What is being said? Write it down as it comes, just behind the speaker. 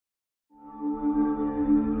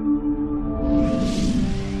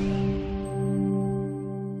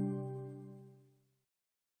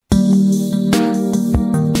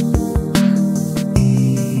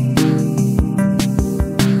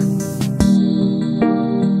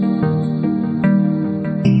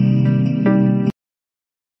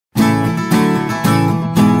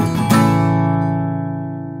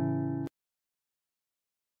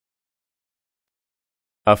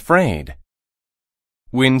Afraid.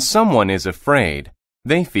 When someone is afraid,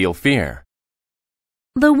 they feel fear.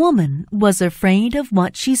 The woman was afraid of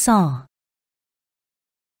what she saw.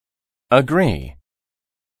 Agree.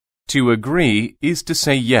 To agree is to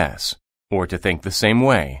say yes, or to think the same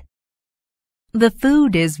way. The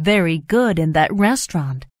food is very good in that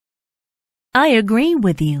restaurant. I agree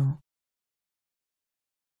with you.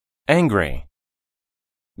 Angry.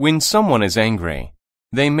 When someone is angry,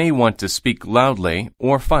 they may want to speak loudly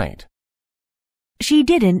or fight. She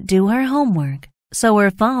didn't do her homework, so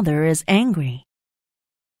her father is angry.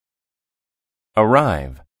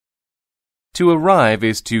 Arrive. To arrive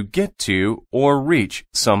is to get to or reach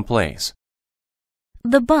some place.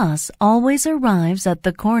 The bus always arrives at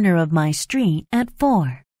the corner of my street at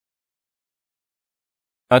 4.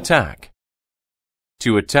 Attack.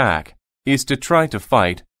 To attack is to try to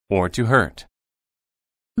fight or to hurt.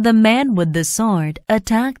 The man with the sword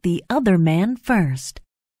attacked the other man first.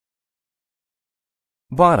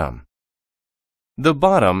 Bottom. The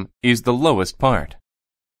bottom is the lowest part.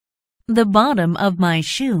 The bottom of my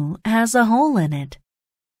shoe has a hole in it.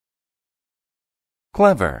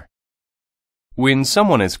 Clever. When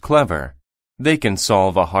someone is clever, they can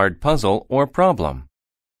solve a hard puzzle or problem.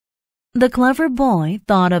 The clever boy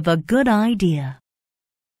thought of a good idea.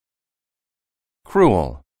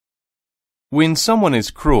 Cruel. When someone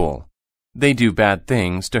is cruel, they do bad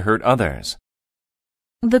things to hurt others.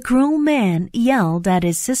 The cruel man yelled at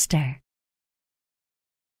his sister.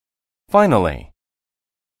 Finally.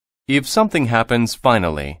 If something happens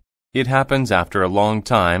finally, it happens after a long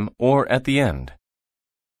time or at the end.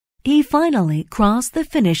 He finally crossed the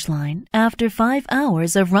finish line after 5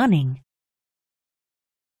 hours of running.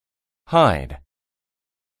 Hide.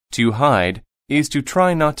 To hide is to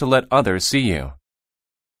try not to let others see you.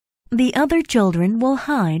 The other children will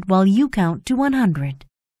hide while you count to 100.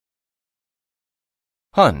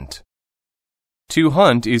 Hunt. To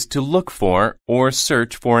hunt is to look for or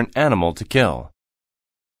search for an animal to kill.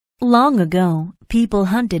 Long ago, people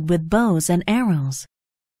hunted with bows and arrows.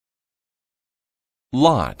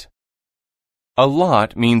 Lot. A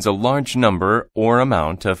lot means a large number or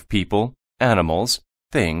amount of people, animals,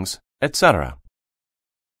 things, etc.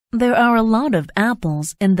 There are a lot of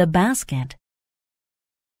apples in the basket.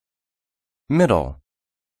 Middle.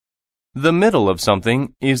 The middle of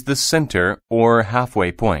something is the center or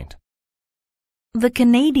halfway point. The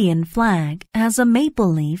Canadian flag has a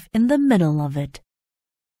maple leaf in the middle of it.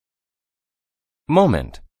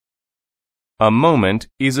 Moment. A moment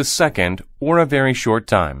is a second or a very short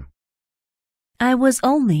time. I was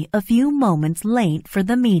only a few moments late for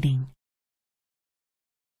the meeting.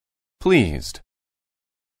 Pleased.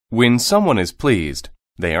 When someone is pleased,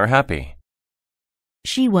 they are happy.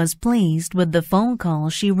 She was pleased with the phone call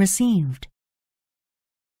she received.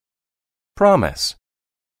 Promise.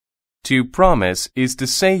 To promise is to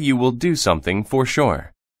say you will do something for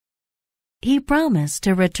sure. He promised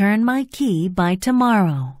to return my key by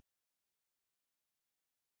tomorrow.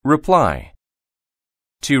 Reply.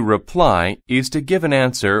 To reply is to give an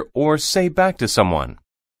answer or say back to someone.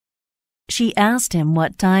 She asked him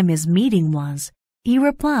what time his meeting was. He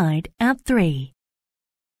replied at 3.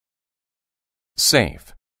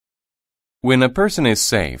 Safe. When a person is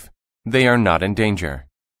safe, they are not in danger.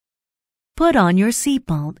 Put on your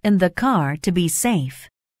seatbelt in the car to be safe.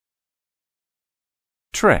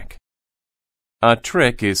 Trick. A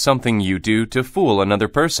trick is something you do to fool another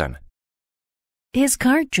person. His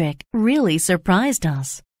card trick really surprised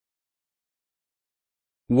us.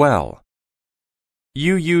 Well.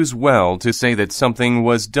 You use well to say that something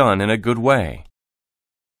was done in a good way.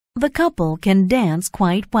 The couple can dance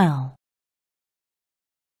quite well.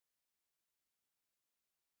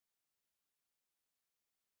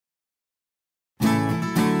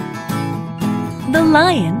 The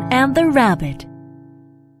Lion and the Rabbit.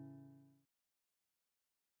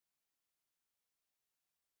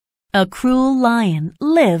 A cruel lion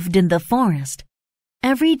lived in the forest.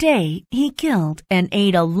 Every day he killed and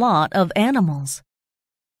ate a lot of animals.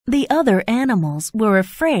 The other animals were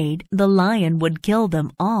afraid the lion would kill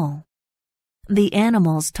them all. The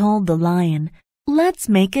animals told the lion, "Let's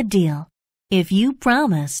make a deal. If you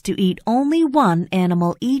promise to eat only one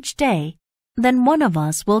animal each day, then one of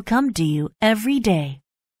us will come to you every day.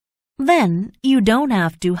 Then you don't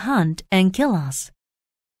have to hunt and kill us."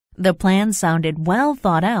 The plan sounded well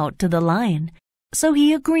thought out to the lion, so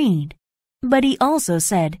he agreed. But he also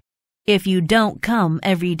said, "If you don't come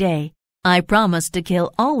every day, I promise to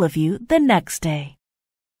kill all of you the next day."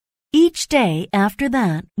 Each day after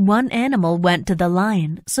that, one animal went to the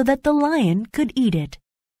lion so that the lion could eat it.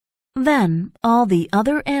 Then all the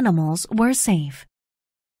other animals were safe.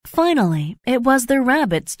 Finally, it was the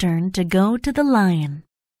rabbit's turn to go to the lion.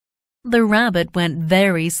 The rabbit went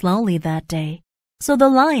very slowly that day, so the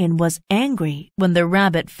lion was angry when the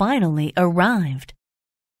rabbit finally arrived.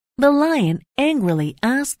 The lion angrily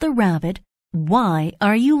asked the rabbit, "Why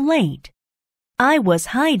are you late?" "I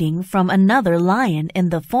was hiding from another lion in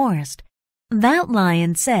the forest. That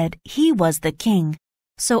lion said he was the king,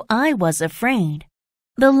 so I was afraid."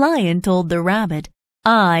 The lion told the rabbit,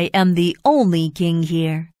 "I am the only king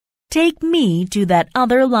here. Take me to that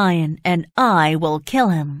other lion and I will kill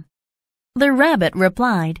him." The rabbit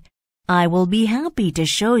replied, "I will be happy to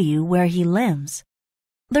show you where he lives."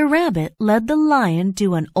 The rabbit led the lion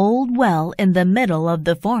to an old well in the middle of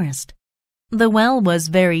the forest. The well was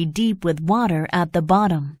very deep with water at the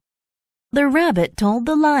bottom. The rabbit told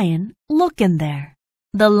the lion, "Look in there.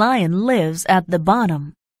 The lion lives at the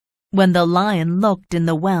bottom." When the lion looked in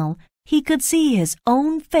the well, he could see his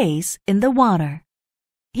own face in the water.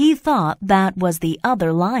 He thought that was the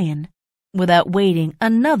other lion. Without waiting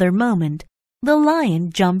another moment, the lion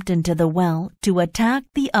jumped into the well to attack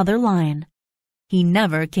the other lion. He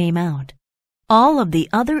never came out. All of the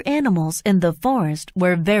other animals in the forest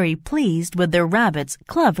were very pleased with the rabbit's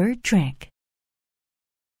clever trick.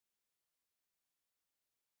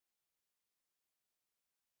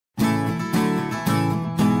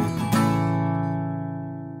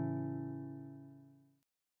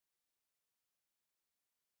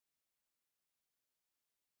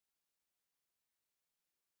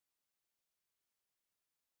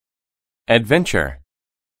 Adventure.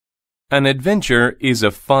 An adventure is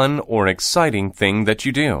a fun or exciting thing that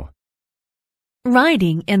you do.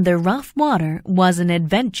 Riding in the rough water was an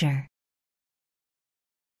adventure.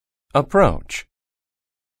 Approach.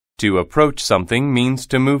 To approach something means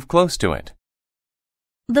to move close to it.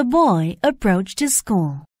 The boy approached his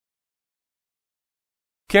school.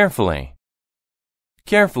 Carefully.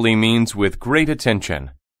 Carefully means with great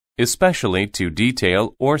attention, especially to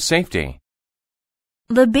detail or safety.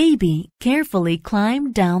 The baby carefully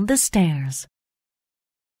climbed down the stairs.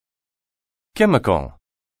 Chemical.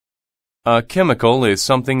 A chemical is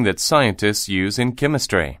something that scientists use in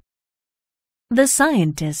chemistry. The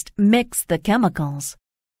scientist mixed the chemicals.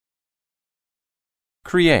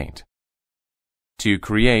 Create. To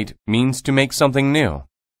create means to make something new.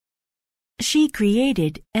 She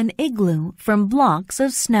created an igloo from blocks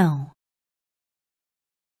of snow.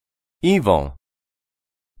 Evil.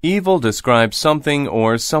 Evil describes something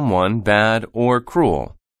or someone bad or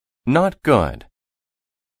cruel, not good.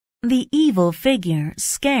 The evil figure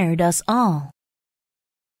scared us all.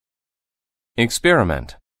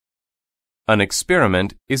 Experiment. An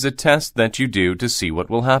experiment is a test that you do to see what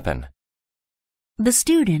will happen. The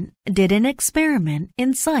student did an experiment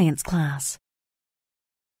in science class.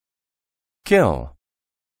 Kill.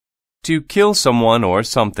 To kill someone or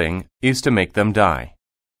something is to make them die.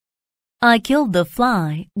 I killed the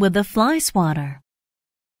fly with a fly swatter.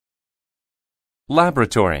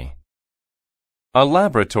 Laboratory. A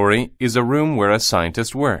laboratory is a room where a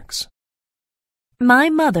scientist works.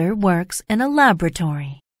 My mother works in a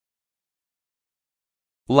laboratory.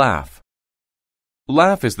 Laugh.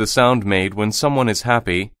 Laugh is the sound made when someone is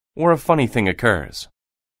happy or a funny thing occurs.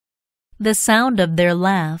 The sound of their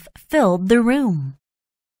laugh filled the room.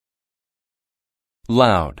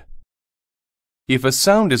 Loud. If a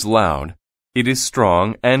sound is loud, it is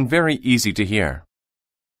strong and very easy to hear.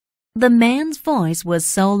 The man's voice was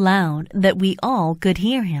so loud that we all could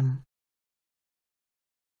hear him.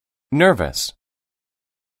 Nervous.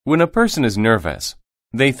 When a person is nervous,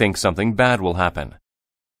 they think something bad will happen.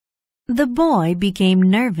 The boy became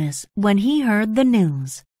nervous when he heard the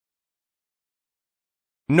news.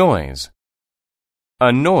 Noise.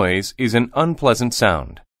 A noise is an unpleasant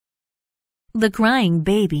sound. The crying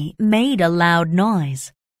baby made a loud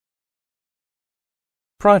noise.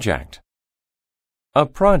 Project. A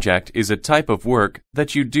project is a type of work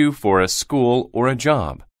that you do for a school or a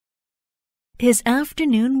job. His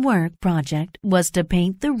afternoon work project was to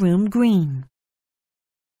paint the room green.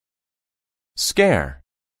 Scare.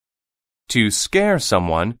 To scare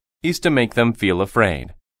someone is to make them feel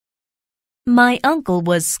afraid. My uncle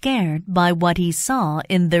was scared by what he saw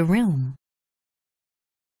in the room.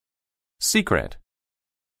 Secret.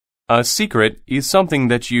 A secret is something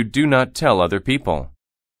that you do not tell other people.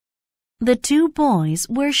 The two boys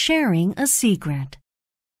were sharing a secret.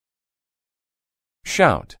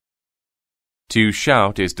 Shout. To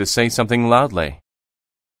shout is to say something loudly.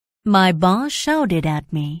 My boss shouted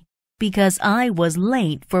at me because I was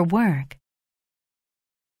late for work.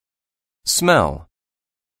 Smell.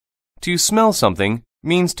 To smell something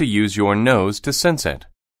means to use your nose to sense it.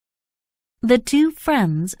 The two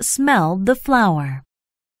friends smelled the flower.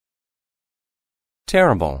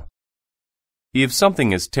 Terrible. If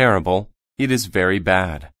something is terrible, it is very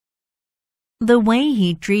bad. The way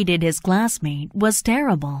he treated his classmate was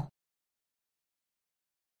terrible.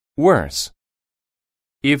 Worse.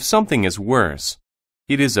 If something is worse,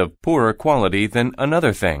 it is of poorer quality than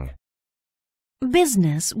another thing.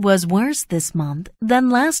 Business was worse this month than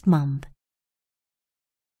last month.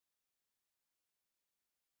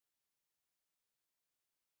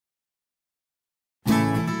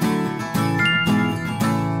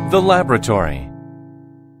 The laboratory.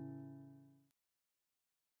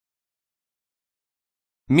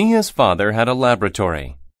 Mia's father had a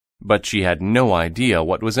laboratory, but she had no idea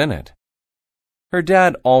what was in it. Her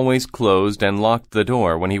dad always closed and locked the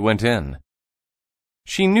door when he went in.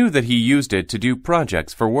 She knew that he used it to do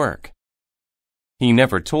projects for work. He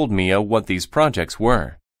never told Mia what these projects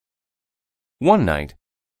were. One night,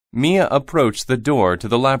 Mia approached the door to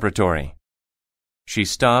the laboratory. She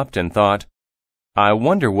stopped and thought, "I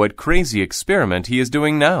wonder what crazy experiment he is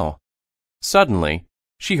doing now." Suddenly,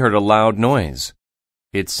 she heard a loud noise.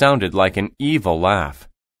 It sounded like an evil laugh.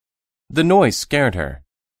 The noise scared her,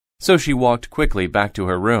 so she walked quickly back to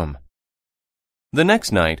her room. The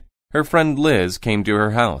next night, her friend Liz came to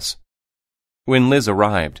her house. When Liz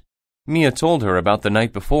arrived, Mia told her about the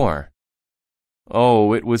night before.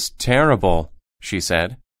 "Oh, it was terrible," she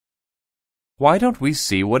said. "Why don't we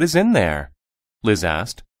see what is in there?" Liz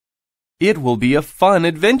asked. "It will be a fun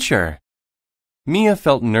adventure." Mia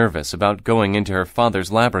felt nervous about going into her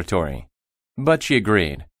father's laboratory, but she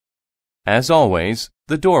agreed. As always,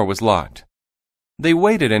 the door was locked. They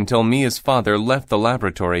waited until Mia's father left the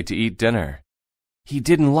laboratory to eat dinner. "He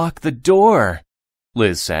didn't lock the door,"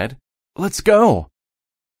 Liz said. "Let's go."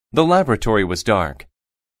 The laboratory was dark.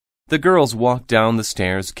 The girls walked down the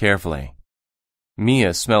stairs carefully.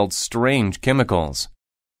 Mia smelled strange chemicals.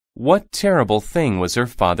 What terrible thing was her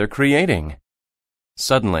father creating?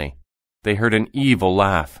 Suddenly, they heard an evil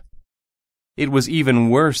laugh. It was even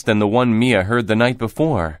worse than the one Mia heard the night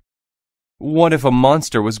before. What if a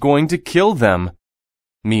monster was going to kill them?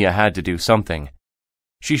 Mia had to do something.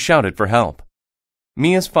 She shouted for help.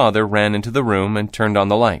 Mia's father ran into the room and turned on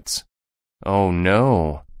the lights. "Oh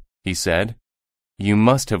no," he said. "You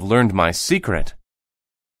must have learned my secret."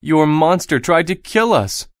 "Your monster tried to kill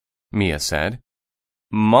us," Mia said.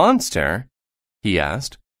 "Monster?" he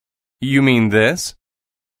asked. "You mean this?"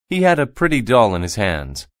 He had a pretty doll in his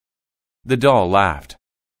hands. The doll laughed.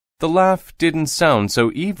 The laugh didn't sound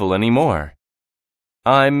so evil anymore.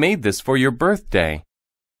 "I made this for your birthday.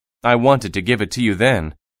 I wanted to give it to you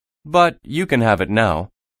then, but you can have it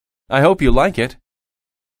now. I hope you like it."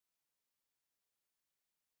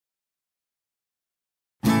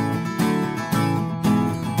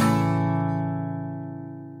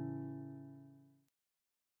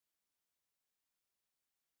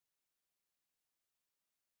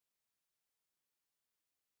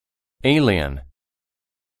 Alien.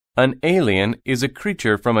 An alien is a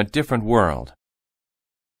creature from a different world.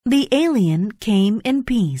 The alien came in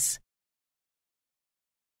peace.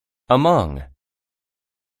 Among.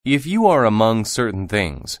 If you are among certain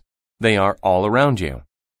things, they are all around you.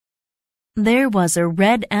 There was a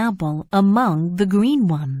red apple among the green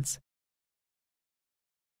ones.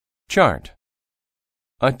 Chart.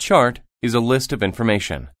 A chart is a list of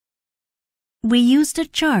information. We used a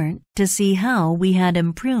chart to see how we had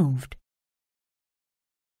improved.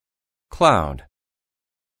 Cloud.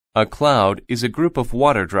 A cloud is a group of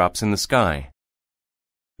water drops in the sky.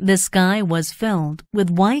 The sky was filled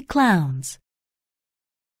with white clouds.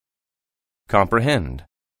 Comprehend.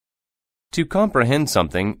 To comprehend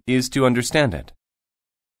something is to understand it.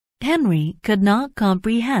 Henry could not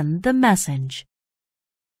comprehend the message.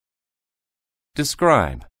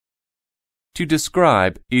 Describe. To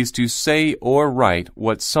describe is to say or write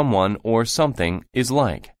what someone or something is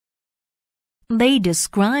like. They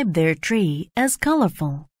described their tree as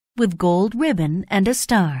colorful, with gold ribbon and a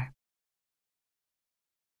star.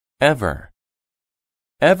 Ever.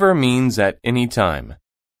 Ever means at any time.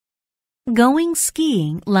 Going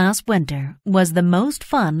skiing last winter was the most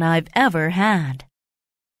fun I've ever had.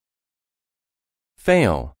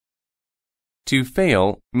 Fail. To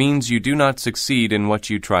fail means you do not succeed in what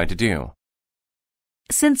you try to do.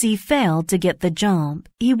 Since he failed to get the job,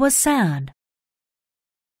 he was sad.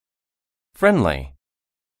 Friendly.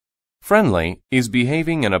 Friendly is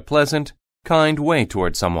behaving in a pleasant, kind way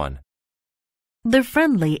toward someone. The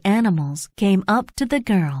friendly animals came up to the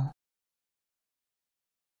girl.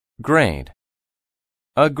 Grade.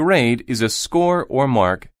 A grade is a score or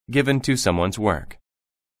mark given to someone's work.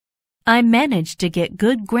 I managed to get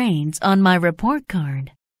good grades on my report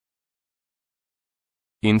card.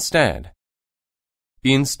 Instead.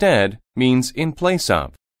 Instead means in place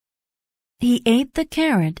of. He ate the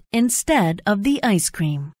carrot instead of the ice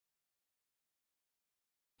cream.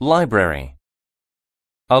 Library.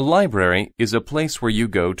 A library is a place where you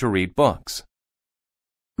go to read books.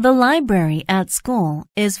 The library at school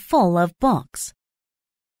is full of books.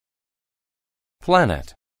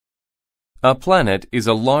 Planet. A planet is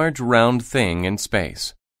a large round thing in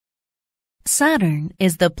space. Saturn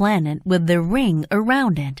is the planet with the ring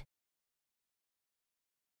around it.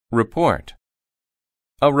 Report.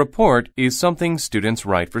 A report is something students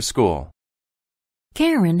write for school.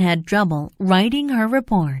 Karen had trouble writing her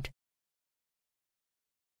report.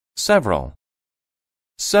 Several.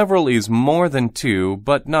 Several is more than two,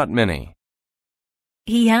 but not many.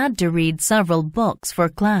 He had to read several books for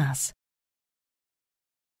class.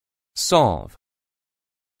 Solve.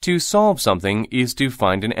 To solve something is to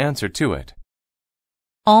find an answer to it.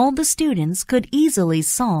 All the students could easily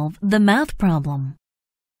solve the math problem.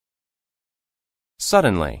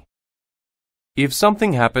 Suddenly. If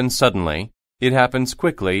something happens suddenly, it happens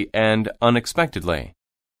quickly and unexpectedly.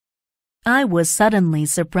 I was suddenly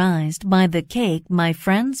surprised by the cake my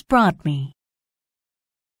friends brought me.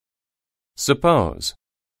 Suppose.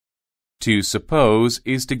 To suppose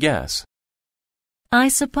is to guess. I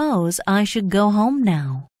suppose I should go home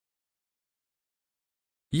now.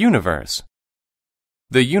 Universe.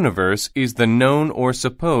 The universe is the known or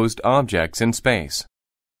supposed objects in space.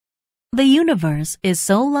 The universe is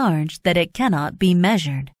so large that it cannot be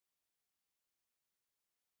measured.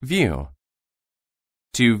 View.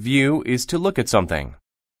 To view is to look at something.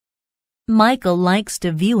 Michael likes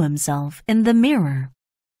to view himself in the mirror.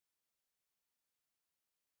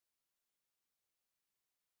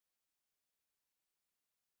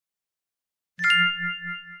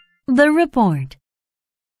 The report.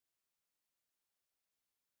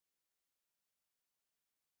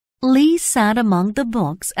 Lee sat among the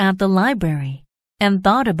books at the library and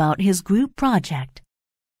thought about his group project.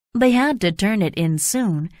 They had to turn it in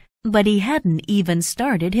soon, but he hadn't even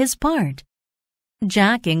started his part.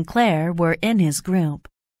 Jack and Claire were in his group.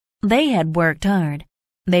 They had worked hard.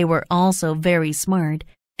 They were also very smart,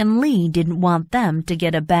 and Lee didn't want them to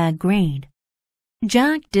get a bad grade.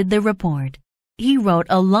 Jack did the report. He wrote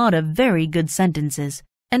a lot of very good sentences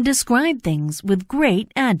and described things with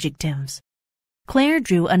great adjectives. Claire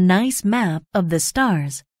drew a nice map of the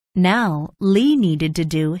stars. Now Lee needed to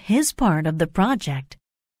do his part of the project.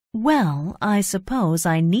 Well, I suppose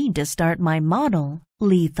I need to start my model,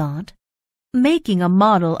 Lee thought. Making a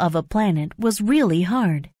model of a planet was really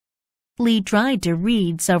hard. Lee tried to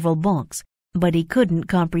read several books, but he couldn't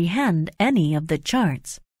comprehend any of the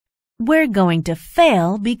charts. "We're going to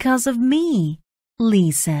fail because of me,"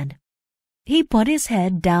 Lee said. He put his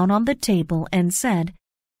head down on the table and said,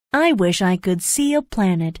 "I wish I could see a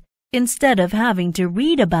planet instead of having to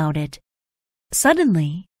read about it."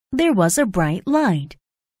 Suddenly, there was a bright light.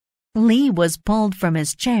 Lee was pulled from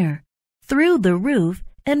his chair, through the roof,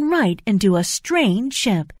 and right into a strange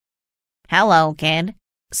ship. "Hello, kid,"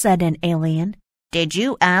 said an alien. "Did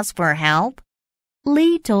you ask for help?"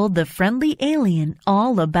 Lee told the friendly alien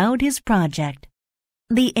all about his project.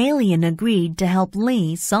 The alien agreed to help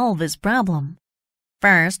Lee solve his problem.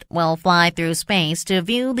 "First, we'll fly through space to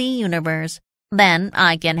view the universe. Then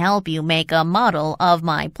I can help you make a model of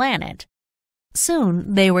my planet."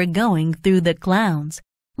 Soon they were going through the clouds.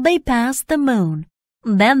 They passed the moon.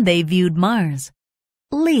 Then they viewed Mars.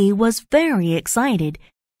 Lee was very excited.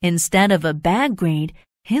 Instead of a bad grade,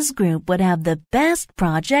 his group would have the best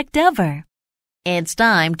project ever. "It's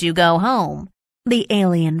time to go home," the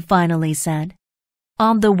alien finally said.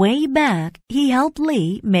 On the way back, he helped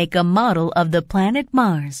Lee make a model of the planet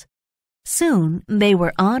Mars. Soon they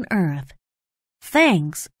were on Earth.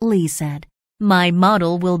 "Thanks," Lee said. "My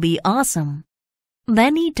model will be awesome."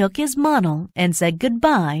 Then he took his model and said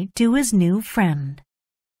goodbye to his new friend.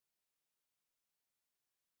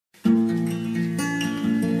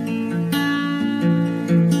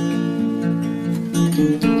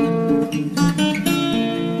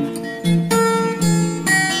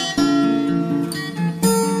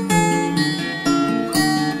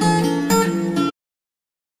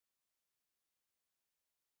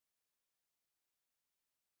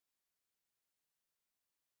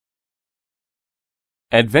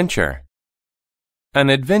 Adventure. An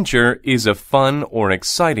adventure is a fun or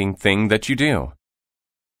exciting thing that you do.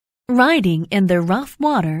 Riding in the rough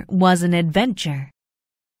water was an adventure.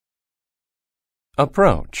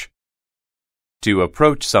 Approach. To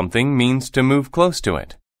approach something means to move close to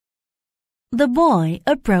it. The boy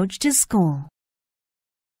approached his school.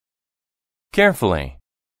 Carefully.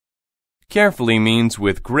 Carefully means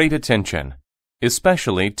with great attention.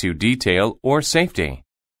 especially to detail or safety.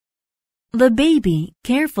 The baby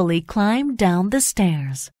carefully climbed down the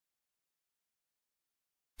stairs.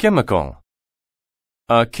 Chemical.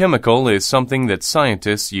 A chemical is something that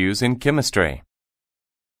scientists use in chemistry.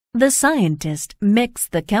 The scientist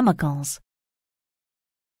mixed the chemicals.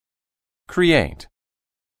 Create.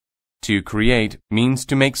 To create means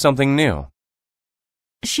to make something new.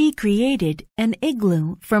 She created an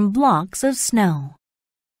igloo from blocks of snow.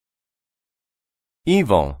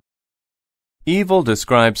 Evil. Evil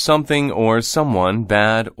describes something or someone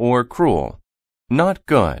bad or cruel, not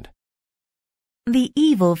good. The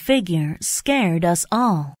evil figure scared us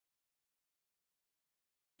all.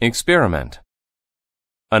 Experiment.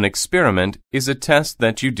 An experiment is a test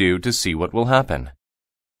that you do to see what will happen.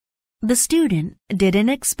 The student did an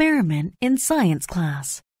experiment in science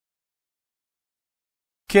class.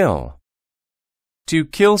 Kill. To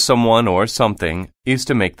kill someone or something is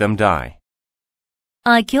to make them die.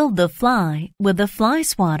 I killed the fly with a fly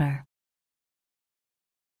swatter.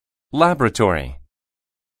 Laboratory.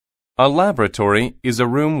 A laboratory is a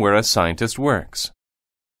room where a scientist works.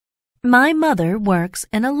 My mother works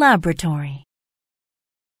in a laboratory.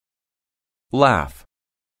 Laugh.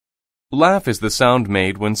 Laugh is the sound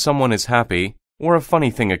made when someone is happy or a funny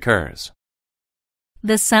thing occurs.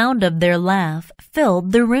 The sound of their laugh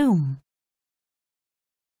filled the room.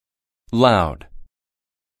 Loud.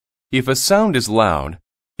 If a sound is loud,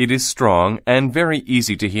 it is strong and very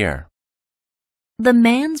easy to hear. The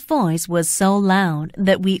man's voice was so loud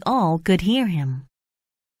that we all could hear him.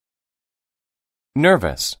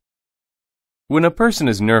 Nervous. When a person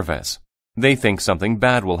is nervous, they think something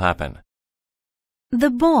bad will happen. The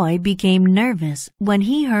boy became nervous when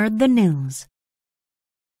he heard the news.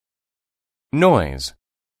 Noise.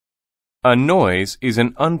 A noise is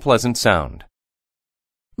an unpleasant sound.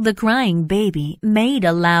 The crying baby made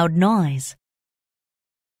a loud noise.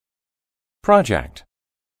 Project.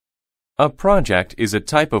 A project is a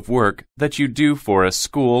type of work that you do for a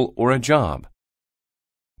school or a job.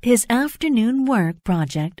 His afternoon work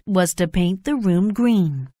project was to paint the room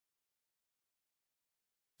green.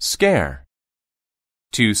 Scare.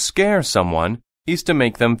 To scare someone is to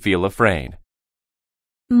make them feel afraid.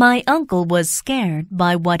 My uncle was scared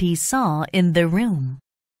by what he saw in the room.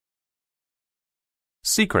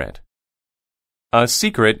 Secret. A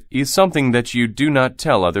secret is something that you do not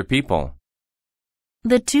tell other people.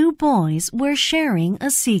 The two boys were sharing a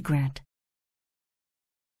secret.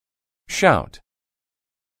 Shout.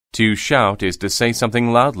 To shout is to say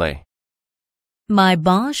something loudly. My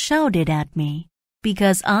boss shouted at me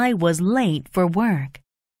because I was late for work.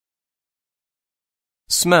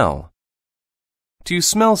 Smell. To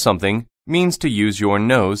smell something means to use your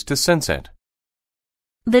nose to sense it.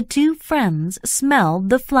 The two friends smelled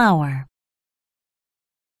the flower.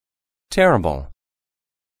 Terrible.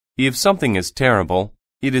 If something is terrible,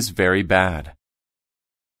 it is very bad.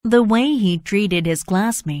 The way he treated his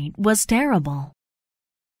classmate was terrible.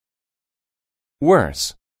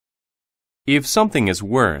 Worse. If something is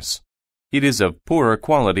worse, it is of poorer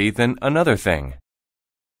quality than another thing.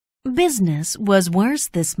 Business was worse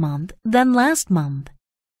this month than last month.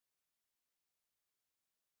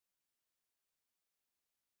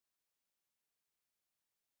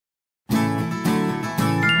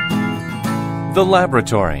 The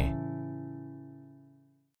laboratory.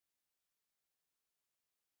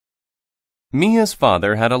 Mia's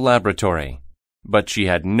father had a laboratory, but she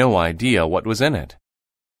had no idea what was in it.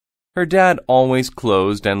 Her dad always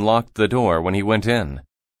closed and locked the door when he went in.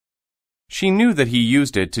 She knew that he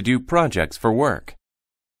used it to do projects for work.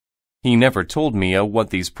 He never told Mia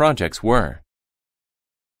what these projects were.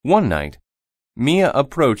 One night, Mia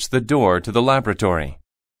approached the door to the laboratory.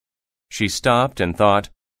 She stopped and thought,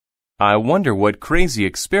 I wonder what crazy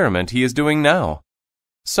experiment he is doing now.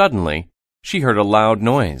 Suddenly, she heard a loud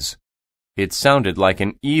noise. It sounded like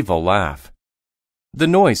an evil laugh. The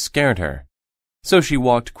noise scared her, so she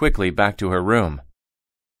walked quickly back to her room.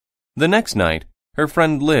 The next night, her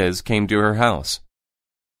friend Liz came to her house.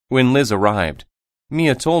 When Liz arrived,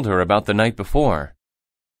 Mia told her about the night before.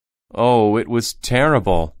 Oh, it was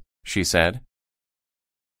terrible, she said.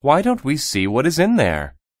 Why don't we see what is in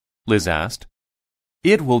there? Liz asked.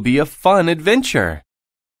 It will be a fun adventure.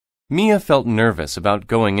 Mia felt nervous about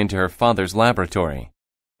going into her father's laboratory,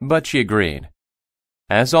 but she agreed.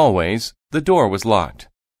 As always, the door was locked.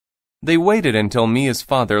 They waited until Mia's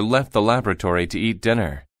father left the laboratory to eat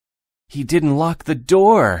dinner. He didn't lock the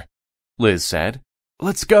door, Liz said.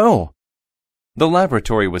 Let's go. The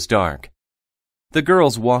laboratory was dark. The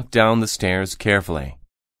girls walked down the stairs carefully.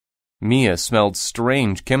 Mia smelled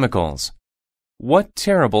strange chemicals. What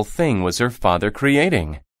terrible thing was her father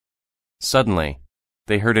creating? Suddenly,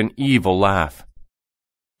 they heard an evil laugh.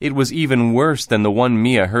 It was even worse than the one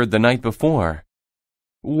Mia heard the night before.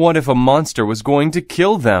 What if a monster was going to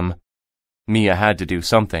kill them? Mia had to do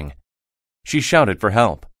something. She shouted for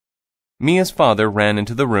help. Mia's father ran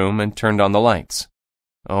into the room and turned on the lights.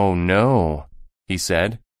 "Oh no," he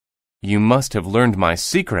said. "You must have learned my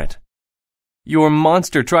secret." "Your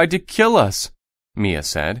monster tried to kill us," Mia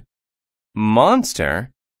said.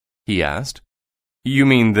 "Monster?" he asked. "You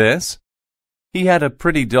mean this?" He had a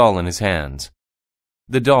pretty doll in his hands.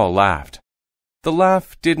 The doll laughed. The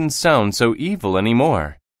laugh didn't sound so evil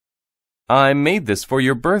anymore. "I made this for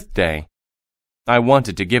your birthday. I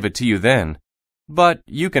wanted to give it to you then, but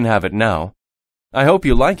you can have it now. I hope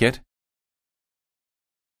you like it."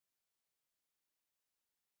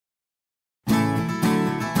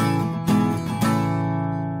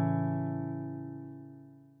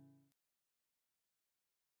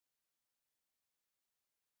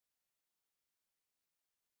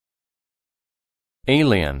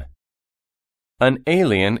 Alien. An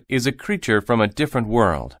alien is a creature from a different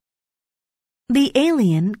world. The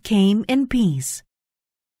alien came in peace.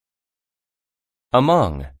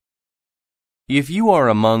 Among. If you are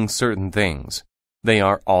among certain things, they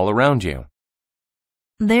are all around you.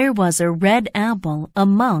 There was a red apple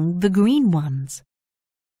among the green ones.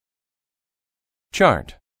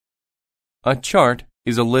 Chart. A chart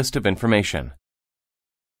is a list of information.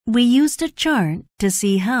 We used a chart to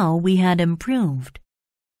see how we had improved.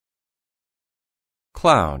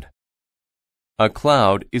 Cloud. A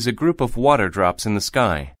cloud is a group of water drops in the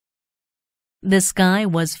sky. The sky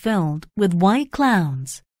was filled with white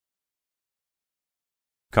clouds.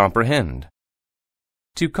 Comprehend.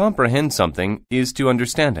 To comprehend something is to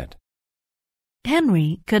understand it.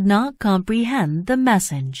 Henry could not comprehend the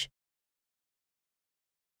message.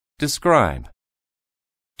 Describe.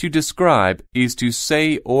 To describe is to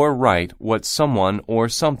say or write what someone or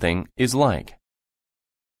something is like.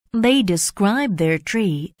 They described their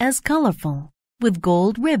tree as colorful, with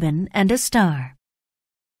gold ribbon and a star.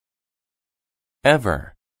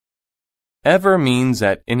 Ever. Ever means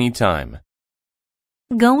at any time.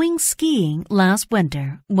 Going skiing last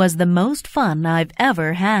winter was the most fun I've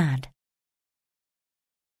ever had.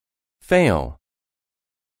 Fail.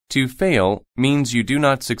 To fail means you do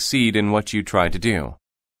not succeed in what you try to do.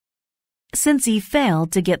 Since he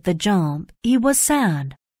failed to get the job, he was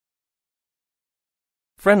sad.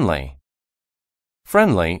 Friendly.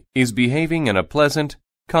 Friendly is behaving in a pleasant,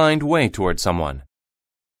 kind way toward someone.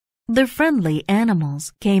 The friendly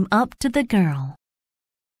animals came up to the girl.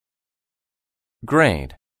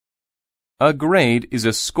 Grade. A grade is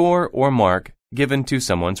a score or mark given to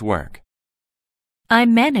someone's work. I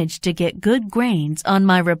managed to get good grades on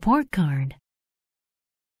my report card.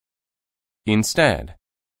 Instead.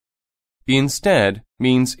 Instead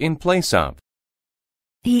means in place of.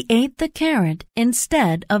 He ate the carrot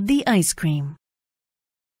instead of the ice cream.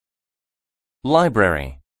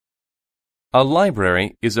 Library. A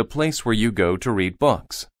library is a place where you go to read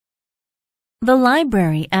books. The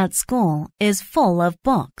library at school is full of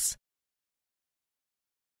books.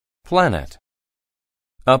 Planet.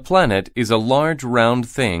 A planet is a large round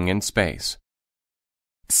thing in space.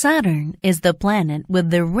 Saturn is the planet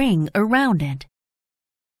with the ring around it.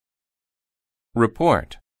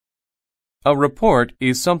 Report. A report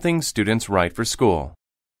is something students write for school.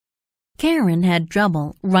 Karen had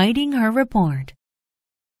trouble writing her report.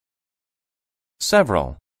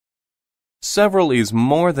 Several. Several is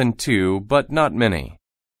more than two, but not many.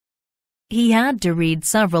 He had to read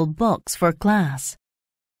several books for class.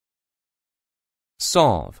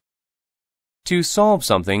 Solve. To solve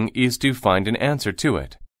something is to find an answer to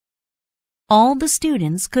it. All the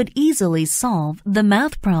students could easily solve the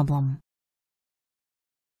math problem.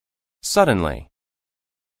 Suddenly.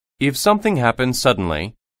 If something happens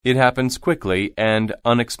suddenly, it happens quickly and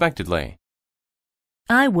unexpectedly.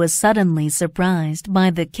 I was suddenly surprised by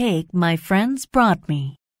the cake my friends brought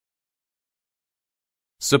me.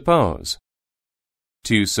 Suppose.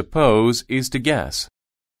 To suppose is to guess.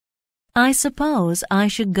 I suppose I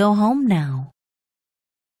should go home now.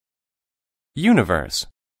 Universe.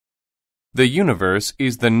 The universe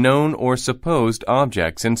is the known or supposed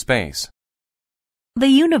objects in space. The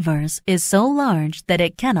universe is so large that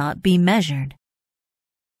it cannot be measured.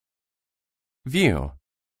 View.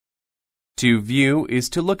 To view is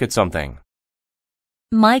to look at something.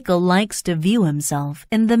 Michael likes to view himself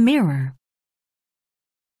in the mirror.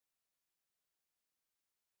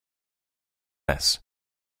 Yes.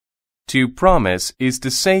 To promise is to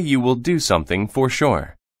say you will do something for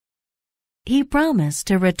sure. He promised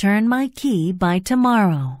to return my key by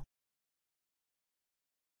tomorrow.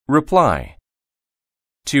 Reply.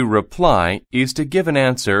 To reply is to give an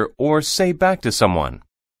answer or say back to someone.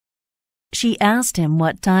 She asked him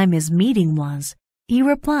what time his meeting was. He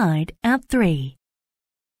replied at 3.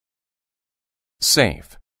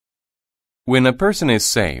 Safe. When a person is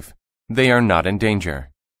safe, they are not in danger.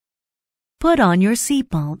 Put on your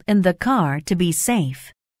seatbelt in the car to be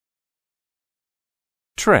safe.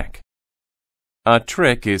 Trick. A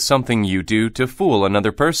trick is something you do to fool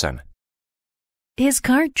another person. His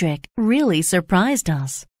card trick really surprised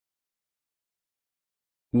us.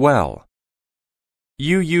 Well.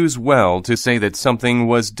 You use well to say that something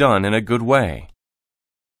was done in a good way.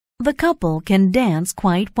 The couple can dance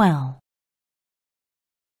quite well.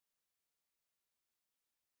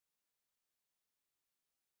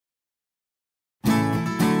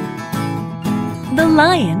 The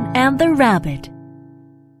Lion and the Rabbit.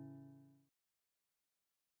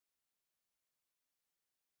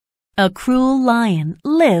 A cruel lion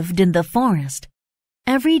lived in the forest.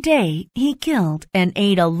 Every day he killed and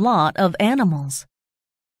ate a lot of animals.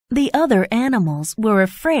 The other animals were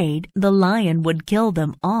afraid the lion would kill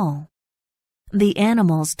them all. The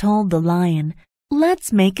animals told the lion,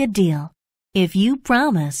 "Let's make a deal. If you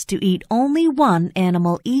promise to eat only one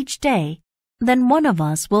animal each day, then one of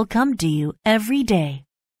us will come to you every day.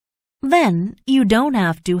 Then you don't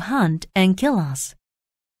have to hunt and kill us."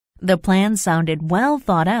 The plan sounded well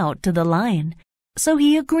thought out to the lion, so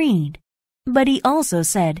he agreed. But he also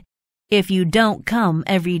said, "If you don't come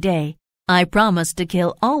every day, I promise to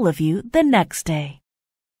kill all of you the next day."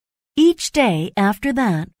 Each day after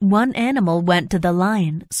that, one animal went to the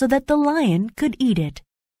lion so that the lion could eat it.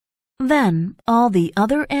 Then all the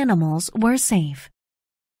other animals were safe.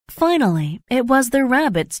 Finally, it was the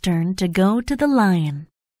rabbit's turn to go to the lion.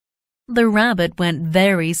 The rabbit went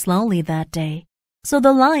very slowly that day, so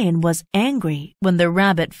the lion was angry when the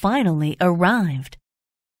rabbit finally arrived.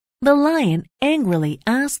 The lion angrily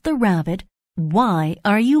asked the rabbit, "Why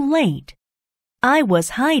are you late?" "I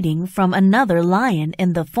was hiding from another lion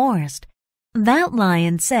in the forest. That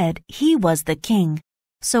lion said he was the king,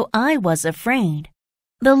 so I was afraid."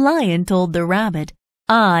 The lion told the rabbit,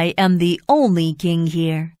 "I am the only king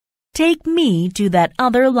here. Take me to that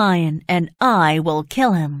other lion and I will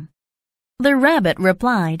kill him." The rabbit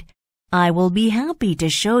replied, "I will be happy to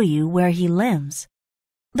show you where he lives."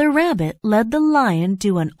 The rabbit led the lion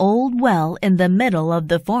to an old well in the middle of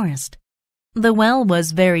the forest. The well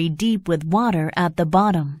was very deep with water at the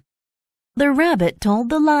bottom. The rabbit told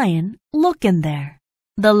the lion, "Look in there.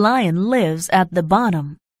 The lion lives at the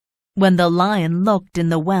bottom." When the lion looked in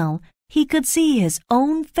the well, he could see his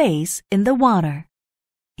own face in the water.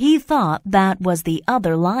 He thought that was the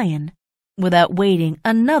other lion. Without waiting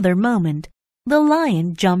another moment, the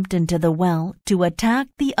lion jumped into the well to attack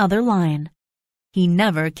the other lion. He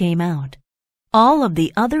never came out. All of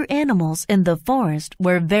the other animals in the forest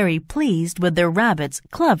were very pleased with the rabbit's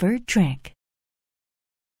clever trick.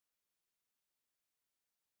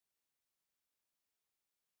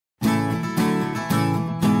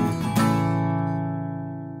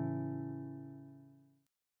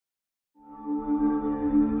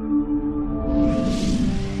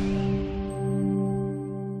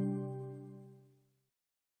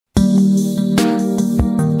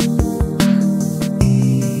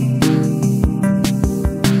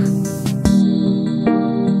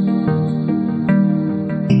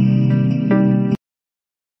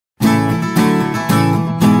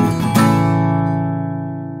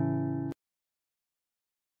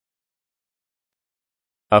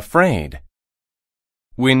 Afraid.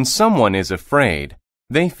 When someone is afraid,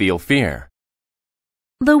 they feel fear.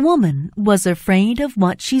 The woman was afraid of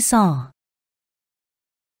what she saw.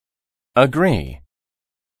 Agree.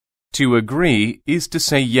 To agree is to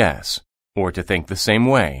say yes, or to think the same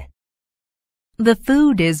way. The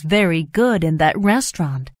food is very good in that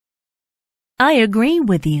restaurant. I agree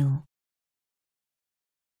with you.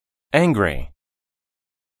 Angry.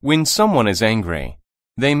 When someone is angry,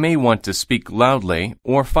 they may want to speak loudly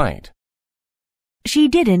or fight. She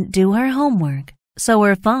didn't do her homework, so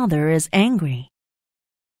her father is angry.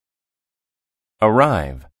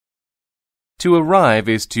 Arrive. To arrive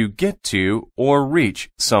is to get to or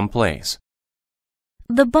reach some place.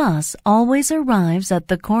 The bus always arrives at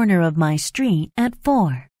the corner of my street at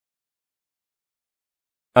 4.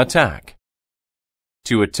 Attack.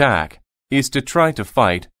 To attack is to try to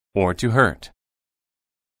fight or to hurt.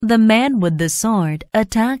 The man with the sword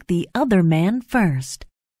attacked the other man first.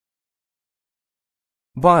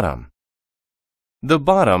 Bottom. The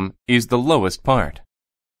bottom is the lowest part.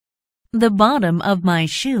 The bottom of my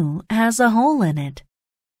shoe has a hole in it.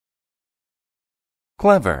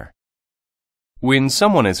 Clever. When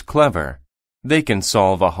someone is clever, they can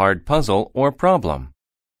solve a hard puzzle or problem.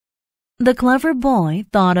 The clever boy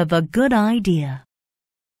thought of a good idea.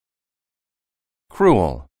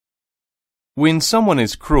 Cruel. When someone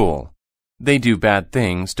is cruel, they do bad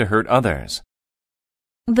things to hurt others.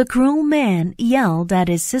 The cruel man yelled at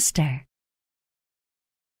his sister.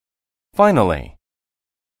 Finally.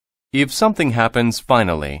 If something happens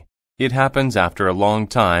finally, it happens after a long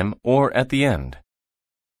time or at the end.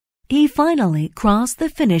 He finally crossed the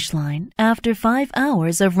finish line after 5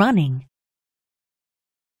 hours of running.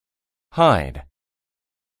 Hide.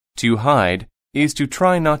 To hide is to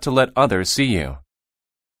try not to let others see you.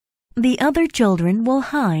 The other children will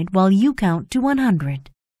hide while you count to 100.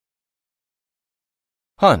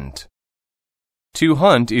 Hunt. To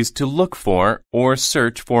hunt is to look for or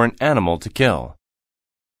search for an animal to kill.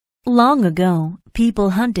 Long ago, people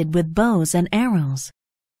hunted with bows and arrows.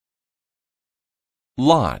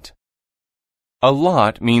 Lot. A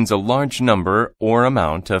lot means a large number or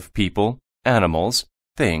amount of people, animals,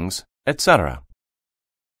 things, etc.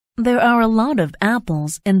 There are a lot of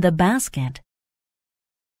apples in the basket.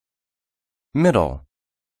 Middle.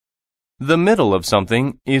 The middle of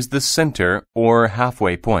something is the center or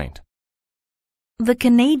halfway point. The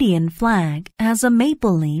Canadian flag has a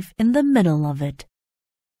maple leaf in the middle of it.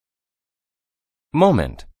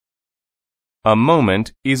 Moment. A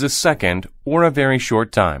moment is a second or a very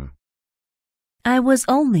short time. I was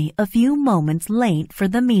only a few moments late for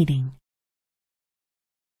the meeting.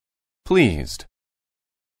 Pleased.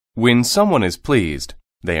 When someone is pleased,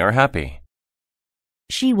 they are happy.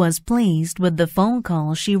 She was pleased with the phone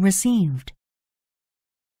call she received.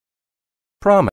 Promise.